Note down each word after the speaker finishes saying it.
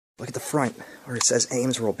Look at the front, where it says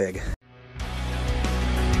Ames real big.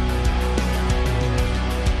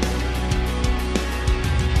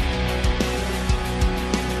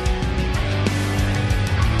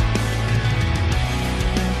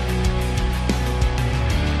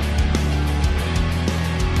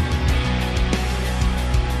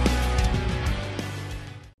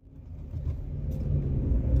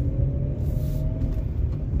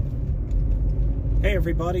 Hey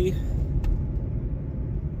everybody,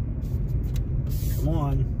 come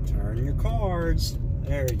on, turn your cards.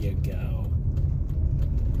 There you go.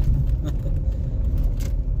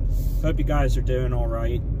 Hope you guys are doing all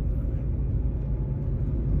right.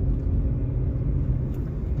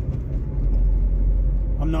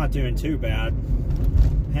 I'm not doing too bad,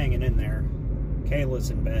 hanging in there.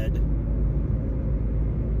 Kayla's in bed.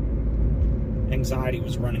 Anxiety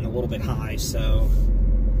was running a little bit high, so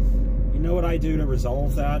you know what I do to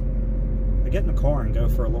resolve that? I get in the car and go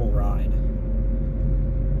for a little ride.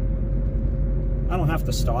 I don't have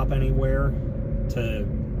to stop anywhere to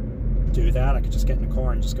do that. I could just get in the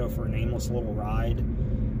car and just go for an aimless little ride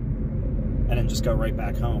and then just go right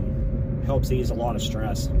back home. It helps ease a lot of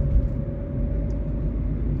stress.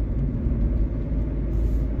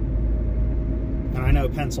 And I know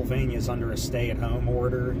Pennsylvania's under a stay-at-home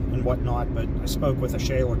order and whatnot, but I spoke with a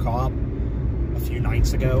Shaler cop a few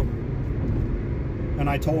nights ago. And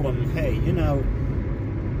I told him, hey, you know,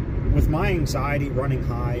 with my anxiety running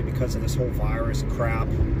high because of this whole virus crap,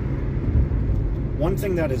 one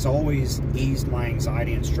thing that has always eased my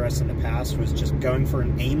anxiety and stress in the past was just going for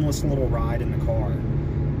an aimless little ride in the car.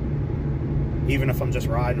 Even if I'm just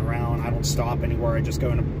riding around, I don't stop anywhere, I just go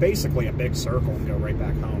in basically a big circle and go right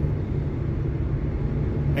back home.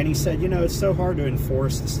 And he said, you know, it's so hard to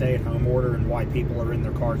enforce the stay-at-home order and why people are in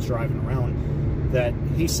their cars driving around, that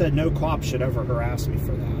he said no cop should ever harass me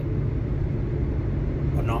for that.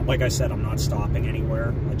 I'm not, like I said, I'm not stopping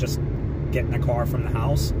anywhere. I just get in the car from the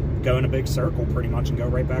house, go in a big circle pretty much, and go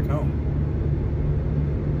right back home.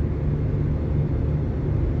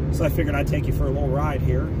 So I figured I'd take you for a little ride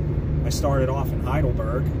here. I started off in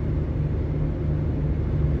Heidelberg.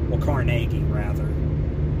 Well, Carnegie, rather.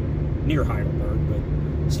 Near Heidelberg, but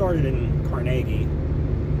started in Carnegie.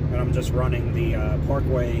 And I'm just running the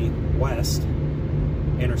Parkway West,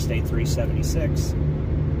 Interstate 376,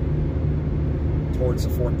 towards the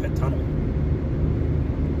Fort Pitt Tunnel.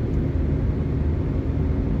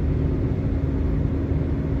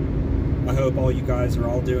 I hope all you guys are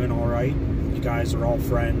all doing all right. You guys are all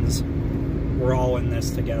friends. We're all in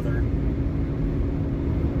this together.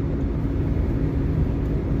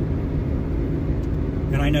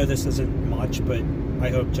 And I know this isn't much, but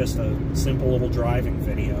I hope just a simple little driving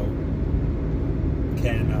video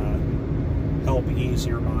can help ease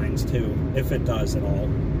your minds too, if it does at all.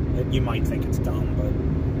 You might think it's dumb, but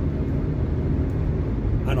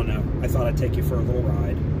I don't know. I thought I'd take you for a little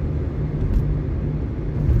ride.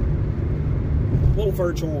 A little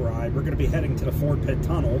virtual ride. We're going to be heading to the Fort Pitt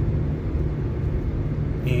Tunnel,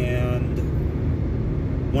 and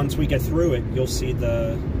once we get through it, you'll see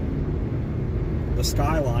the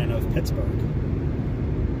skyline of Pittsburgh.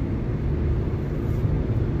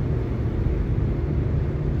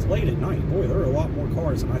 Late at night. Boy, there are a lot more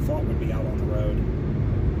cars than I thought would be out on the road.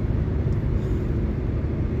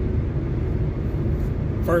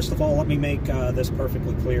 First of all, let me make this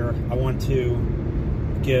perfectly clear. I want to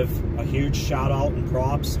give a huge shout out and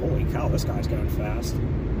props. Holy cow, this guy's going fast.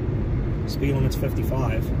 Speed limit's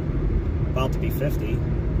 55. About to be 50.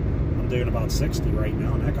 I'm doing about 60 right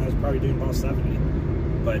now, and that guy's probably doing about 70.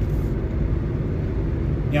 But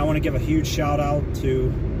yeah, I want to give a huge shout out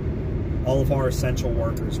to all of our essential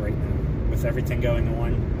workers right now, with everything going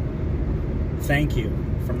on. Thank you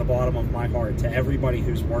from the bottom of my heart to everybody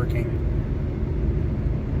who's working,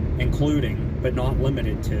 including, but not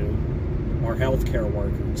limited to, our healthcare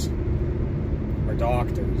workers, our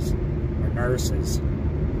doctors, our nurses,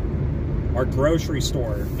 our grocery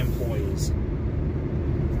store employees,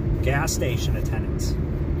 gas station attendants,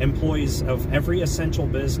 employees of every essential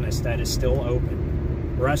business that is still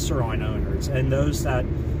open, restaurant owners, and those that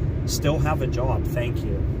still have a job. Thank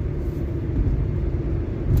you.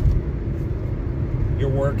 Your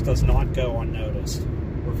work does not go unnoticed.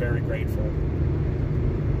 We're very grateful.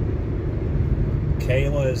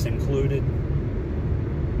 Kayla is included.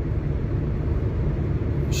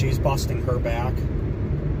 She's busting her back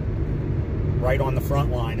right on the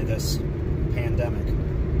front line of this pandemic.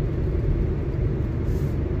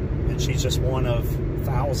 And she's just one of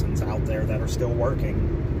thousands out there that are still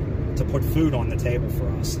working to put food on the table for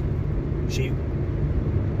us. She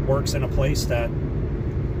works in a place that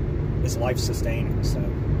is life-sustaining, so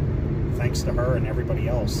thanks to her and everybody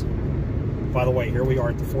else. By the way, here we are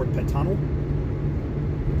at the Fort Pitt Tunnel.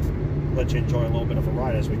 Let you enjoy a little bit of a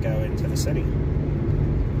ride as we go into the city.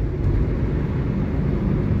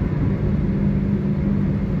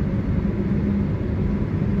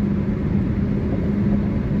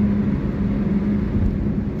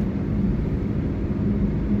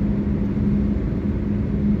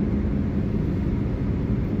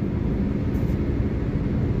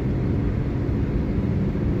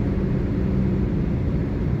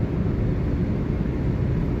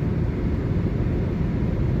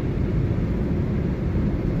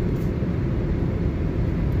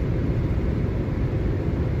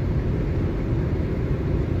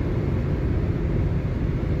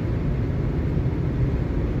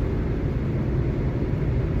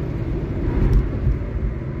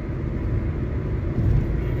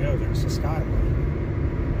 There's the skyline.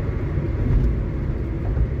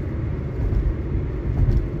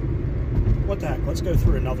 What the heck? Let's go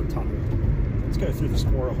through another tunnel. Let's go through the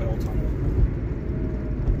Squirrel Hill Tunnel.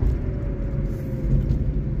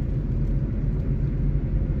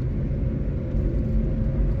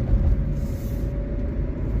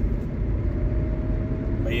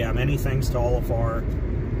 But yeah, many thanks to all of our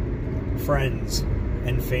friends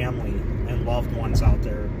and family and loved ones out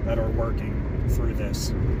there that are working through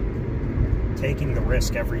this, taking the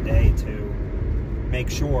risk every day to make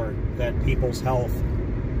sure that people's health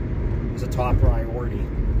is a top priority,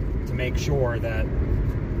 to make sure that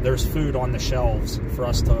there's food on the shelves for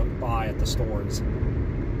us to buy at the stores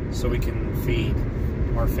so we can feed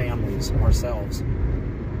our families, ourselves.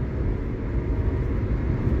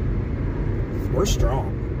 We're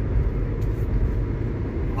strong.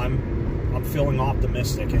 I'm feeling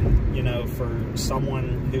optimistic, and you know, for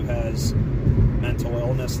someone who has mental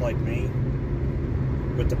illness like me,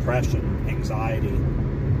 with depression, anxiety,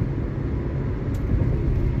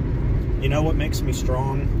 you know what makes me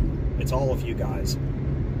strong? It's all of you guys.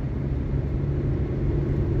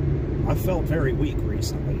 I felt very weak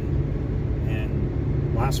recently,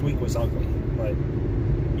 and last week was ugly, but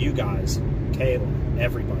you guys, Kayla,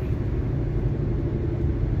 everybody,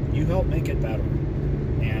 you help make it better.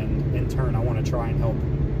 And in turn, I want to try and help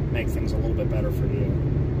make things a little bit better for you.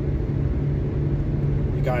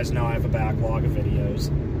 You guys know I have a backlog of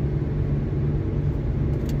videos.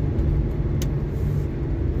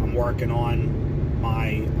 I'm working on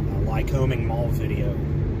my Lycoming Mall video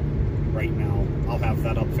right now. I'll have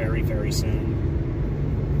that up very, very soon.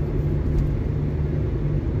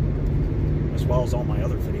 As well as all my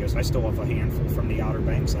other videos. I still have a handful from the Outer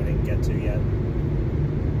Banks I didn't get to yet.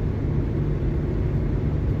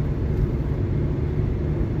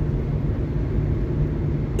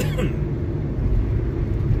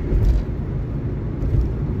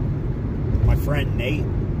 My friend Nate,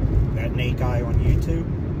 that Nate guy on YouTube,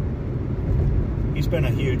 he's been a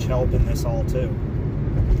huge help in this all too.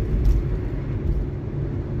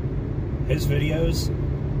 His videos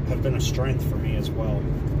have been a strength for me as well.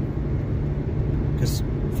 Because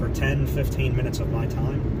for 10-15 minutes of my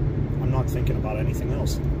time, I'm not thinking about anything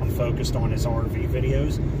else. I'm focused on his RV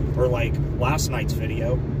videos, or like last night's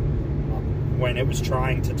video, when it was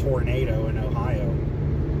trying to tornado in Ohio.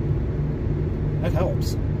 That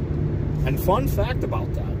helps. And fun fact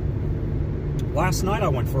about that, last night I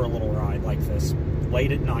went for a little ride like this,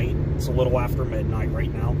 late at night. It's a little after midnight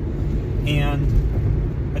right now.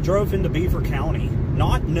 And I drove into Beaver County,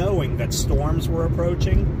 not knowing that storms were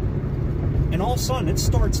approaching. And all of a sudden, it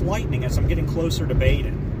starts lightning as I'm getting closer to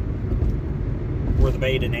Baden, where the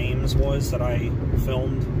Baden Ames was that I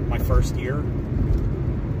filmed my first year.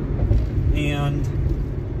 And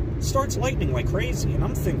it starts lightning like crazy, and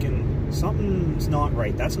I'm thinking, something's not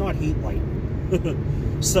right. That's not heat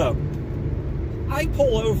lightning. So, I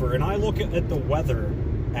pull over and I look at the weather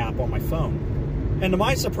app on my phone. And to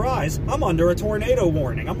my surprise, I'm under a tornado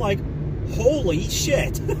warning. I'm like, holy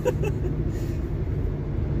shit.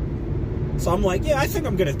 So I'm like, yeah, I think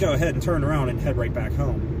I'm going to go ahead and turn around and head right back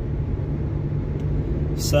home.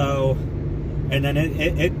 So, and then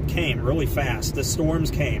it came really fast. The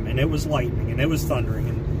storms came, and it was lightning, and it was thundering,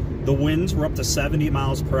 and the winds were up to 70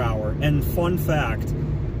 miles per hour. And fun fact,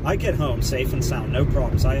 I get home safe and sound, no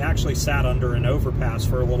problems. I actually sat under an overpass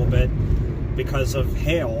for a little bit because of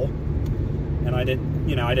hail, and I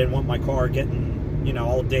didn't want my car getting,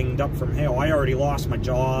 all dinged up from hail. I already lost my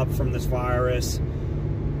job from this virus.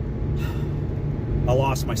 I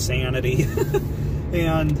lost my sanity.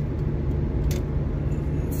 And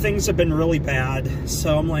things have been really bad.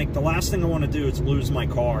 So I'm like, the last thing I want to do is lose my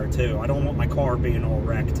car, too. I don't want my car being all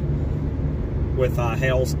wrecked with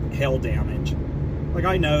hail damage. Like,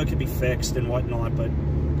 I know it could be fixed and whatnot, but...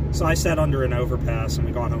 So I sat under an overpass, and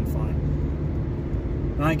we got home fine.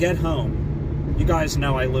 And I get home. You guys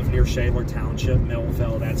know I live near Shaler Township,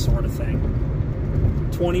 Millville, that sort of thing.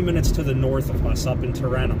 20 minutes to the north of us, up in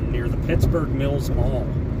Tarentum, near the Pittsburgh Mills Mall,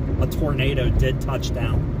 a tornado did touch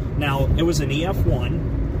down. Now, it was an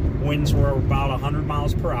EF1. Winds were about 100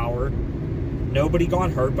 miles per hour. Nobody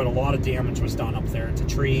got hurt, but a lot of damage was done up there to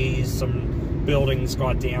trees. Some buildings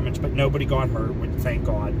got damaged, but nobody got hurt, thank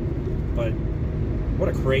God. But what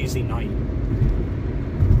a crazy night.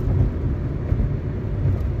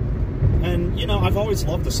 And, you know, I've always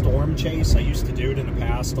loved the storm chase. I used to do it in the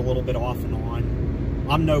past, a little bit off and on.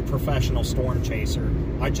 I'm no professional storm chaser.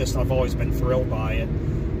 I've always been thrilled by it.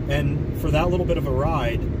 And for that little bit of a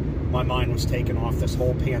ride, my mind was taken off this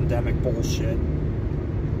whole pandemic bullshit.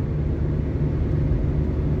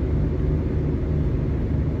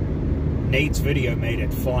 Nate's video made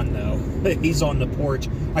it fun, though. He's on the porch.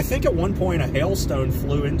 I think at one point a hailstone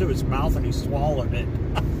flew into his mouth and he swallowed it.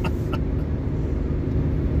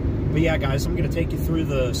 But yeah, guys, I'm going to take you through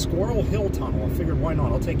the Squirrel Hill Tunnel. I figured, why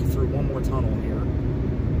not? I'll take you through one more tunnel here.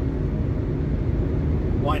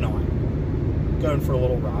 Why not? Going for a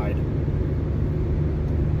little ride.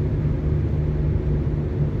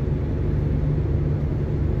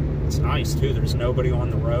 It's nice, too. There's nobody on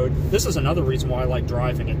the road. This is another reason why I like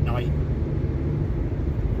driving at night.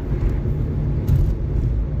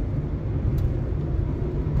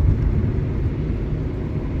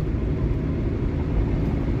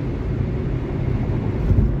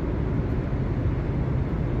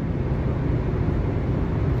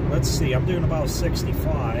 Let's see, I'm doing about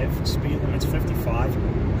 65. Speed limit's 55.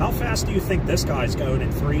 How fast do you think this guy's going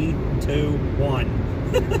in 3, 2, 1?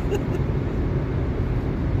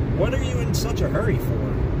 What are you in such a hurry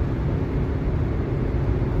for?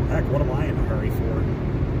 Heck, what am I in a hurry for?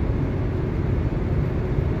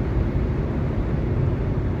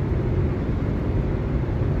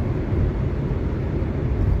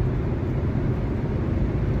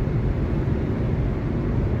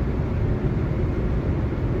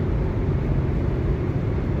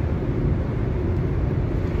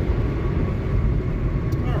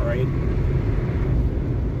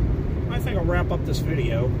 I think I'll wrap up this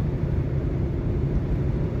video.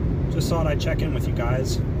 Just thought I'd check in with you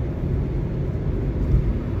guys.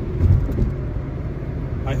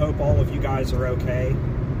 I hope all of you guys are okay.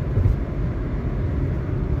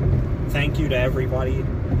 Thank you to everybody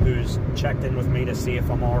who's checked in with me to see if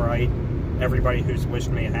I'm alright. Everybody who's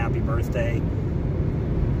wished me a happy birthday.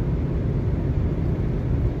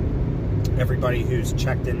 Everybody who's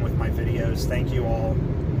checked in with my videos. Thank you all.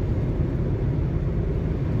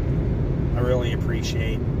 I really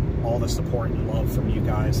appreciate all the support and love from you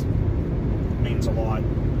guys. It means a lot.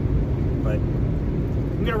 But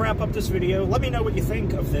I'm going to wrap up this video. Let me know what you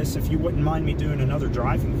think of this, if you wouldn't mind me doing another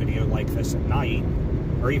driving video like this at night,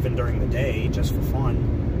 or even during the day, just for fun.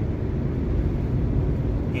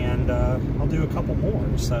 And I'll do a couple more.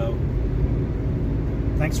 So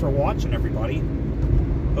thanks for watching, everybody.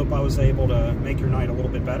 Hope I was able to make your night a little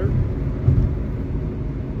bit better.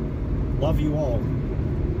 Love you all.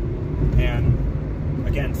 And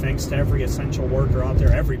again, thanks to every essential worker out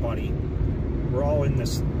there, everybody. We're all in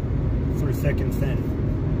this through thick and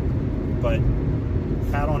thin. But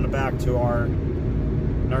pat on the back to our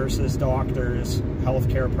nurses, doctors,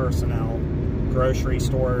 healthcare personnel, grocery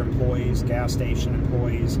store employees, gas station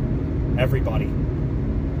employees, everybody.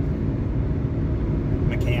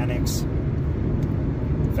 Mechanics,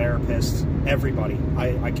 therapists, everybody.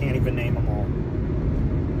 I can't even name them all.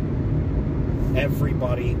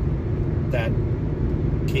 Everybody that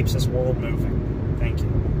keeps this world moving. Thank you.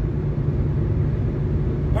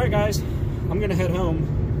 Alright guys, I'm going to head home.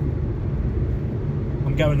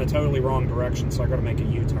 I'm going the totally wrong direction, so I got to make a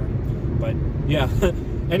U-turn. But yeah,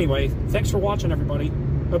 anyway, thanks for watching, everybody.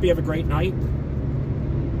 Hope you have a great night.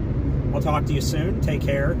 I'll talk to you soon. Take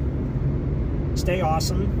care. Stay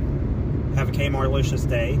awesome. Have a Kmarlicious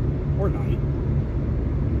day or night.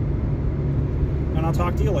 And I'll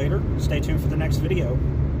talk to you later. Stay tuned for the next video.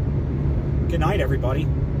 Good night, everybody.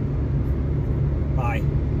 Bye.